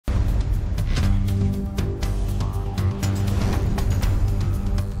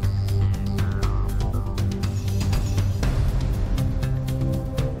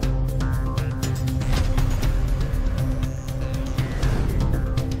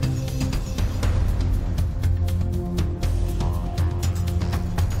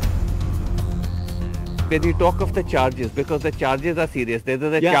when you talk of the charges, because the charges are serious. There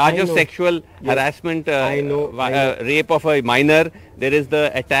is a Yeah, charge I of know. sexual harassment, I know. rape of a minor. There is the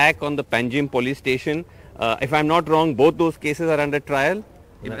attack on the Panjim police station. If I'm not wrong, both those cases are under trial.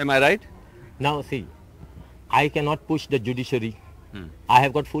 Am I right? Now see, I cannot push the judiciary. I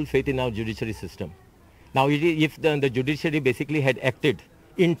have got full faith in our judiciary system. Now if the judiciary basically had acted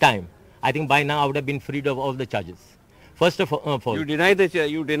in time, I think by now I would have been freed of all the charges. First of all, You deny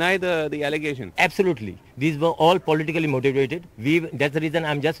the allegation. absolutely, these were all politically motivated. That's the reason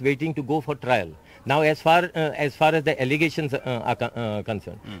I'm just waiting to go for trial. Now, as far as the allegations are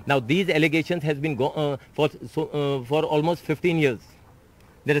concerned, now these allegations has been for almost 15 years.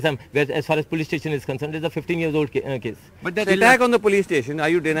 There is some, as far as police station is concerned, there's a 15-year-old case. But that attack on the police station, are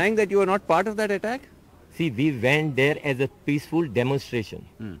you denying that you are not part of that attack? See, we went there as a peaceful demonstration.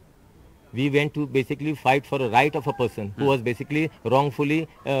 We went to basically fight for a right of a person who was basically wrongfully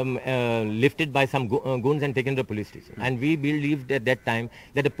lifted by some goons and taken to the police station. And we believed at that time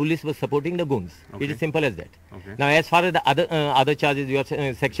that the police was supporting the goons. It is simple as that. Now, as far as the other charges, you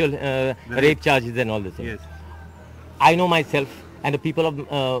have sexual rape charges and all this. Yes. I know myself, and the people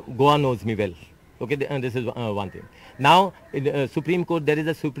of Goa knows me well. Okay, this is one thing. Now, in the Supreme Court, there is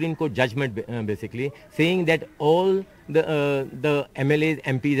a Supreme Court judgment basically saying that all the MLAs,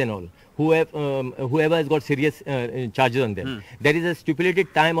 MPs and all, whoever has got serious charges on them, there is a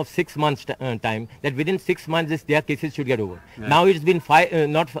stipulated time of 6 months time, that within 6 months their cases should get over. Now it's been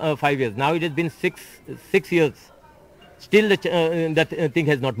not 5 years, now it has been six years. Still that thing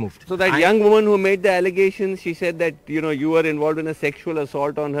has not moved. So that young woman who made the allegations, she said that, you know, you were involved in a sexual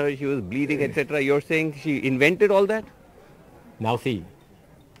assault on her, she was bleeding, etc. You're saying she invented all that? Now see,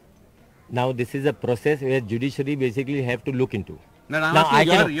 now this is a process where judiciary basically have to look into. Now I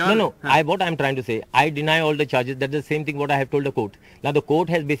cannot, what I'm trying to say, I deny all the charges. That's the same thing what I have told the court. Now the court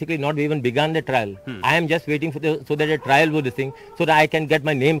has basically not even begun the trial. I am just waiting for so that a trial will this thing, so that I can get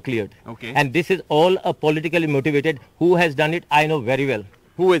my name cleared. Okay. And this is all politically motivated. Who has done it, I know very well.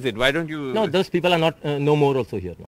 Who is it? Why don't you... No, those people are not no more also here now.